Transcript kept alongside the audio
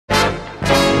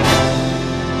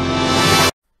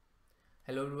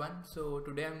Hello everyone, so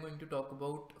today I'm going to talk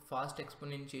about fast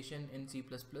exponentiation in C++.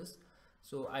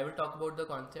 So I will talk about the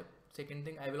concept. Second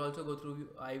thing, I will also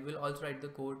write the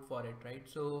code for it, right?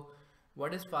 So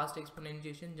what is fast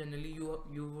exponentiation? Generally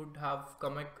you would have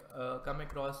come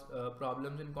across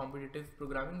problems in competitive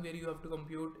programming where you have to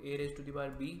compute a raised to the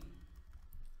power b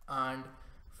and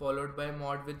followed by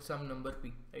mod with some number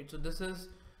p, right? So this is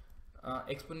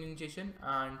exponentiation,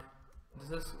 and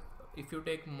this is, if you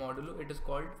take modulo, it is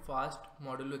called fast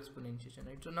modulo exponentiation,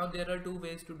 right? So now there are two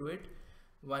ways to do it.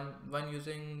 One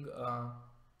using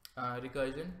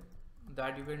recursion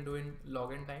that you can do in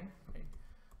log n time, right?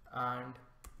 And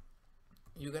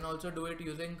you can also do it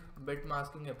using bit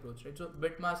masking approach, right? So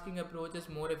bit masking approach is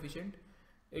more efficient.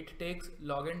 It takes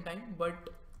log n time but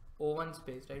O1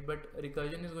 space, right? But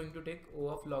recursion is going to take O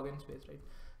of log n space, right?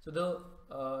 So the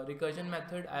recursion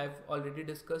method I've already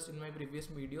discussed in my previous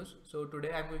videos. So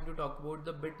today I'm going to talk about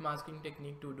the bit masking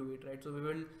technique to do it, right? So we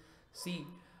will see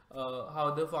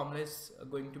how the formula is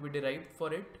going to be derived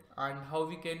for it and how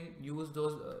we can use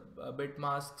those bit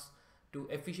masks to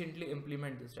efficiently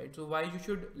implement this, right? So why you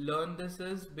should learn this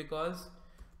is because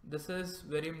this is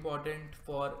very important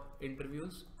for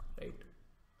interviews, right?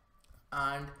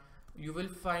 And you will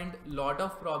find lot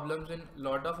of problems in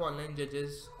lot of online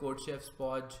judges, CodeChef,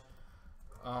 Podge,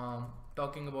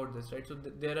 talking about this, right? So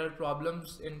there are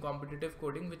problems in competitive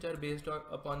coding which are based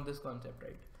upon this concept,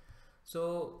 right?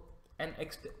 So an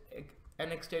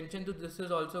extension to this is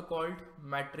also called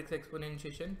matrix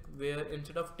exponentiation, where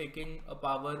instead of taking a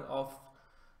power of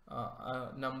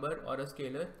a number or a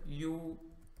scalar, you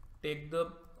take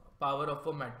the power of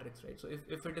a matrix, right? So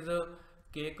if it is a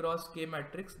k cross k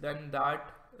matrix, then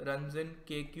that runs in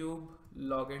k cube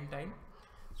log n time.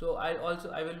 So I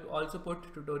will also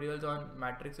put tutorials on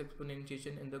matrix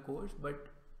exponentiation in the course, but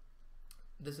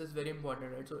this is very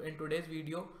important, right? So in today's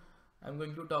video I'm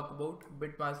going to talk about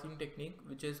bit masking technique,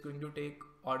 which is going to take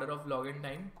order of log n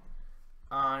time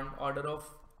and order of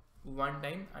 1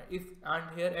 time, and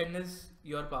here n is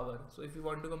your power. So if you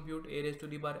want to compute a raised to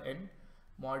the power n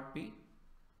mod p,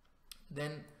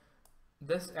 then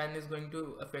this n is going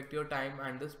to affect your time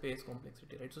and the space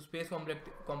complexity, right? So space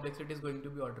complexity is going to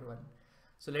be order 1.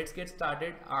 So let's get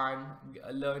started and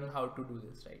learn how to do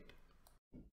this, right?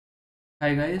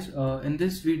 Hi guys, in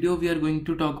this video we are going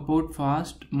to talk about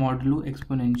fast modulo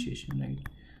exponentiation, right?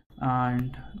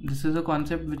 And this is a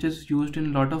concept which is used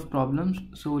in a lot of problems.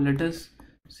 So let us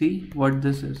see what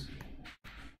this is.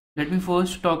 Let me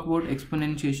first talk about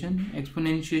exponentiation.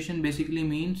 Exponentiation basically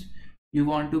means you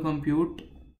want to compute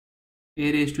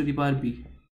a raised to the power b.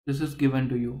 This is given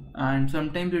to you, and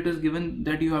sometimes it is given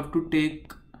that you have to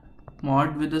take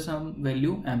mod with some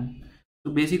value m.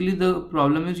 So basically the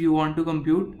problem is you want to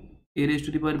compute a raised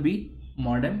to the power b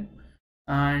mod m,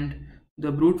 and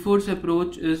the brute force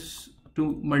approach is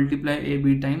to multiply a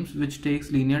b times, which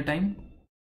takes linear time.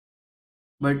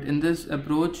 But in this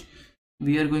approach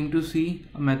we are going to see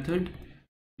a method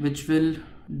which will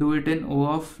do it in O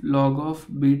of log of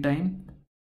b time,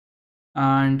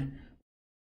 and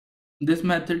this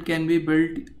method can be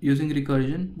built using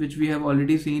recursion, which we have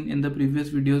already seen in the previous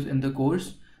videos in the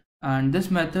course. And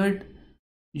this method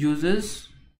uses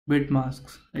bit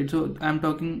masks, right? So I'm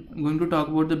going to talk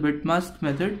about the bit mask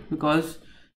method because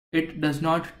it does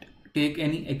not take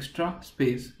any extra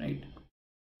space, right?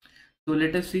 So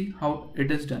let us see how it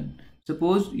is done.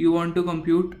 Suppose you want to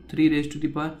compute 3 raised to the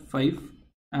power 5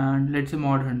 and let's say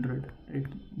mod 100, right?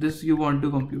 This you want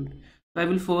to compute. So I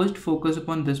will first focus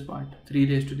upon this part, 3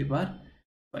 raised to the power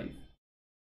 5.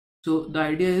 So the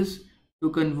idea is to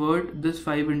convert this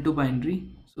 5 into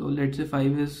binary. So let's say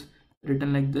 5 is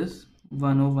written like this,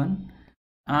 101,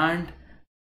 and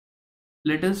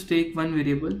let us take one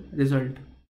variable result.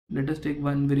 Let us take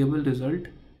one variable result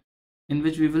in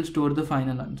which we will store the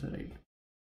final answer, right?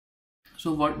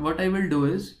 So what I will do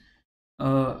is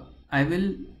I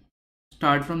will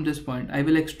start from this point. I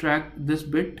will extract this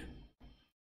bit,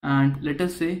 and let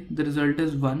us say the result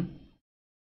is 1,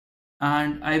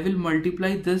 and I will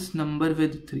multiply this number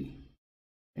with 3,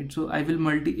 right? So I will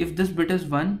if this bit is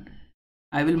 1,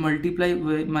 I will multiply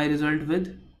my result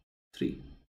with 3,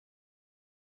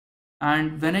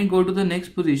 and when I go to the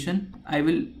next position I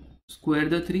will square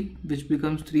the 3, which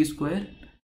becomes 3 square,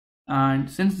 and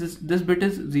since this bit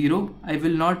is 0, I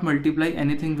will not multiply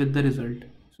anything with the result,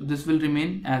 so this will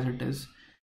remain as it is.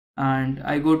 And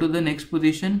I go to the next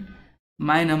position,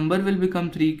 my number will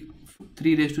become 3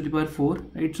 raised to the power 4,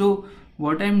 right? So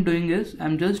what I'm doing is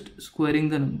I'm just squaring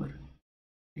the number,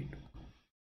 right?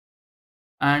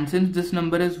 And since this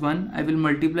number is 1, I will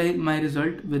multiply my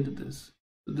result with this,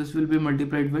 so this will be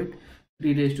multiplied with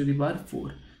 3 raised to the power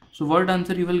 4. So what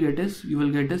answer you will get is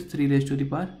 3 raised to the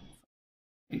power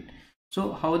 8.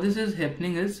 So how this is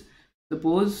happening is,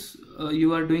 suppose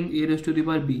you are doing a raised to the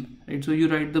power b, right? So you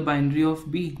write the binary of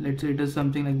b. Let's say it is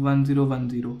something like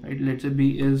 1010, right? Let's say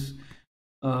b is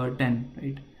 10,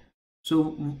 right? So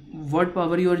what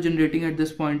power you are generating at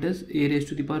this point is a raised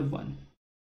to the power 1.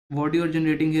 What you are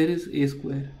generating here is a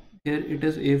square. Here it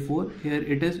is a4. Here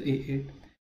it is a8.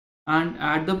 And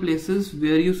at the places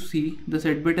where you see the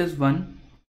set bit is 1,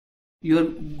 you are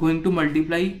going to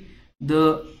multiply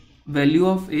the value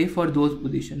of a for those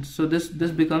positions. So this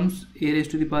becomes a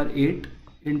raised to the power 8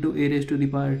 into a raised to the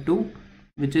power 2,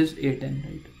 which is a10,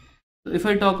 right? So if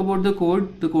I talk about the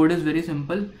code is very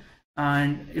simple.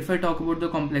 And if I talk about the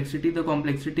complexity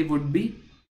would be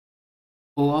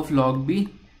O of log b,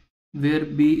 where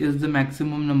b is the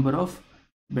maximum number of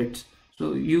bits.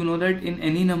 So you know that in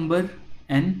any number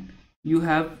n, you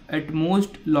have at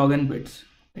most log n bits,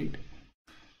 right?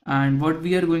 And what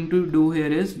we are going to do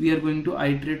here is, we are going to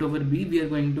iterate over b, we are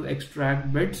going to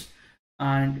extract bits,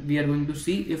 and we are going to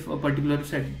see if a particular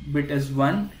set bit is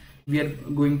 1, we are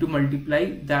going to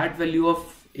multiply that value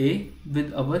of a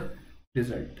with our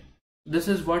result. This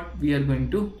is what we are going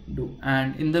to do,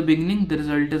 and in the beginning the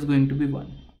result is going to be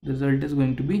 1. The result is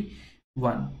going to be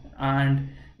 1. And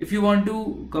if you want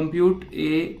to compute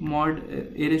a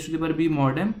raised to the power b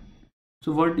mod m,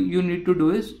 so what you need to do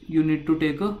is, you need to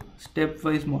take a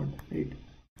stepwise mod, right?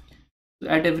 So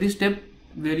at every step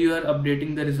where you are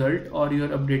updating the result or you are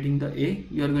updating the a,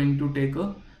 you are going to take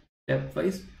a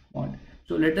stepwise mod.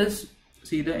 So let us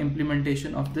see the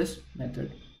implementation of this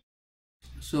method.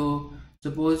 So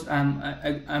suppose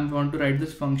I want to write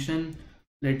this function.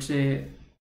 Let's say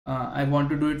I want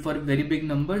to do it for very big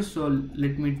numbers. So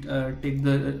let me take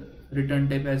the return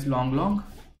type as long,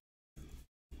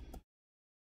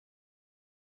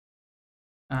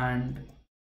 and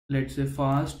let's say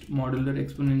fast modular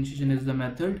exponentiation is the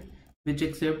method which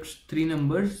accepts 3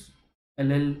 numbers,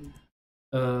 ll,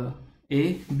 a,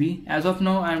 b. As of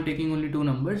now I am taking only 2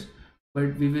 numbers,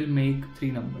 but we will make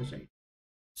 3 numbers, right?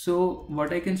 So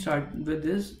what I can start with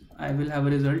is, I will have a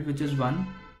result which is 1,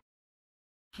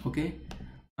 okay,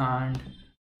 and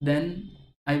then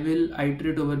I will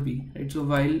iterate over b, right? So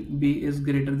while b is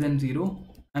greater than 0,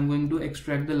 I'm going to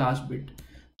extract the last bit.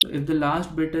 So if the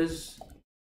last bit is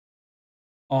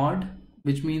odd,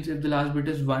 which means if the last bit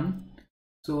is 1,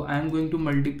 so I am going to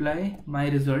multiply my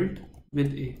result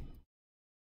with a.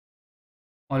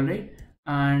 Alright,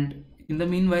 and in the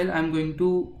meanwhile I'm going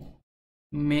to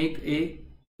make a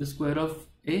the square of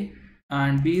a,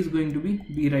 and b is going to be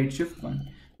b right shift 1,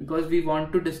 because we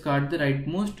want to discard the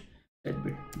rightmost set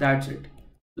bit. That's it.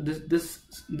 So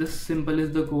this simple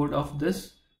is the code of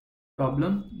this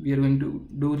problem. We are going to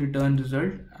do return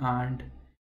result, and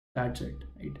that's it,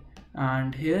 right?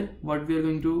 And here what we are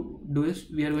going to do is,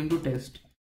 we are going to test.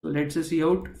 So let's say see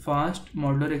out fast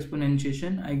modular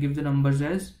exponentiation. I give the numbers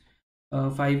as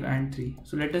 5 and 3.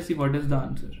 So let us see what is the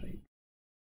answer, right?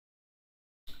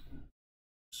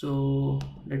 So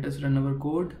let us run our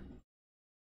code.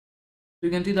 So you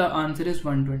can see the answer is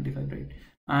 125, right?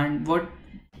 And what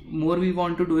more we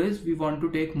want to do is, we want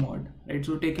to take mod, right?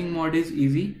 So taking mod is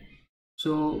easy.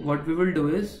 So what we will do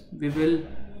is, we will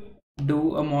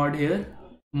do a mod here,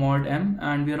 mod m,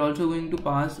 and we are also going to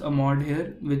pass a mod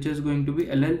here which is going to be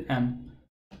llm,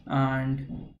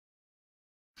 and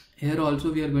here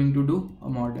also we are going to do a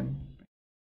mod m,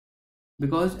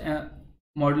 because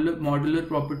modular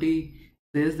property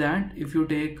says that if you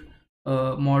take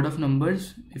mod of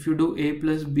numbers, if you do a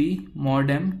plus b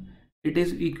mod m, it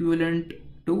is equivalent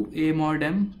to a mod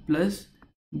m plus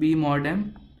b mod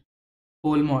m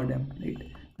whole mod m, right?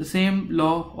 The same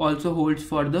law also holds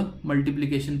for the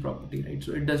multiplication property, right?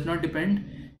 So it does not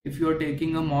depend if you are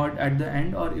taking a mod at the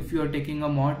end or if you are taking a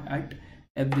mod at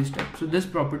every step. So this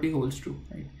property holds true,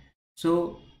 right?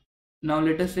 So now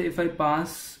let us say if I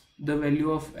pass the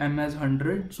value of m as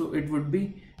 100, so it would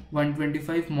be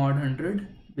 125 mod 100,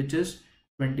 which is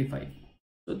 25.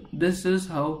 So this is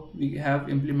how we have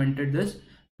implemented this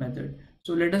method.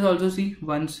 So let us also see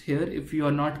once here if you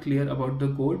are not clear about the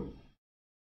code.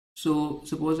 So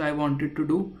suppose I wanted to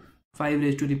do 5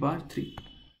 raised to the power 3.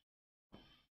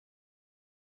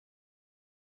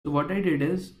 So what I did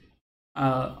is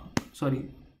 5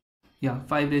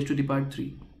 raised to the power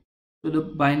 3. So the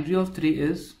binary of 3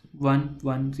 is 1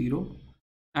 1 0.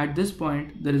 At this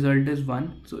point the result is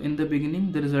 1. So in the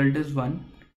beginning the result is 1.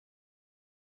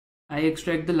 I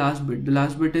extract the last bit. The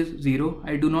last bit is 0.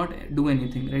 I do not do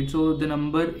anything, right? So the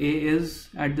number a is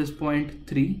at this point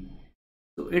 3.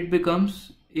 So it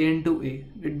becomes a into a.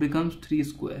 It becomes 3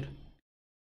 square.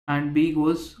 And b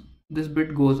goes, this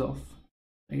bit goes off,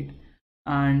 right?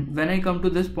 and when I come to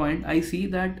this point, I see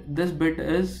that this bit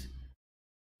is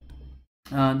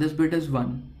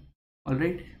 1.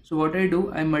 Alright, so what I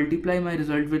do, I multiply my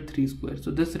result with 3 square. So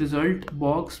this result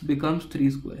box becomes 3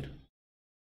 square,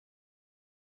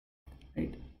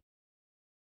 right?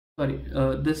 Sorry,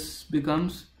 this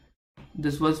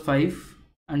was 5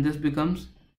 and this becomes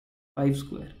 5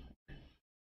 square.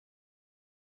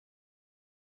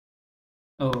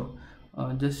 Oh,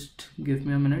 just give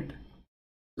me a minute.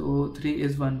 So 3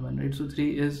 is 1 1, right? So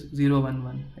 3 is 0 1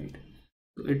 1, right?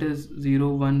 So it is 0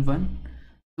 1 1.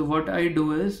 So what I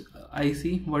do is, I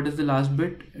see what is the last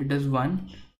bit. It is 1.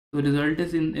 So result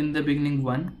is in the beginning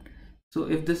 1. So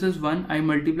if this is 1, I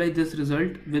multiply this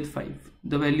result with 5,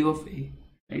 the value of a,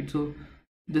 right? So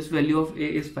this value of a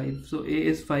is 5. So a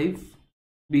is 5,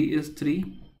 b is 3.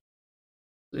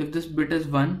 So if this bit is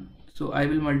 1, so I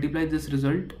will multiply this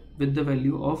result with the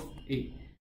value of a.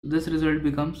 So this result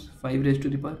becomes 5 raised to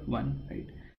the power 1, right?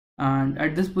 And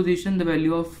at this position, the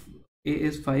value of a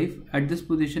is 5. At this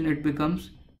position, it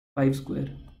becomes 5 square.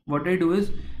 What I do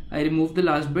is, I remove the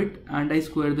last bit and I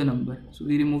square the number. So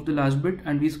we remove the last bit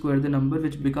and we square the number,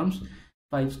 which becomes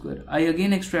 5 square. I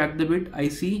again extract the bit. I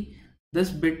see this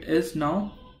bit is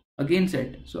now again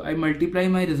set. So I multiply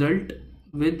my result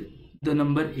with the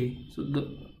number a. So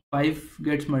the 5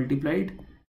 gets multiplied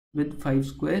with 5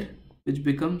 square, which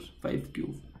becomes 5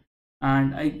 cube.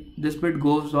 And this bit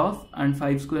goes off and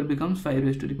 5 square becomes 5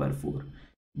 raised to the power 4.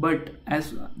 But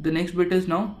as the next bit is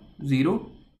now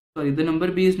 0, sorry, the number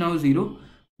b is now 0,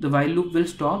 the while loop will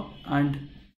stop and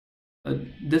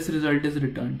this result is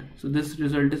returned. So this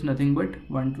result is nothing but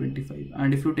 125.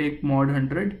 And if you take mod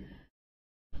 100,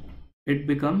 it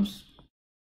becomes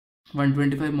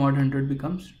 125 mod 100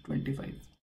 becomes 25.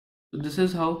 So this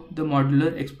is how the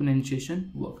modular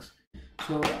exponentiation works.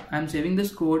 So I'm saving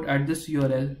this code at this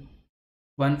URL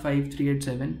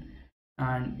 15387,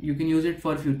 and you can use it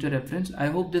for future reference. I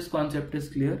hope this concept is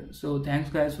clear. So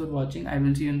thanks guys for watching. I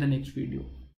will see you in the next video.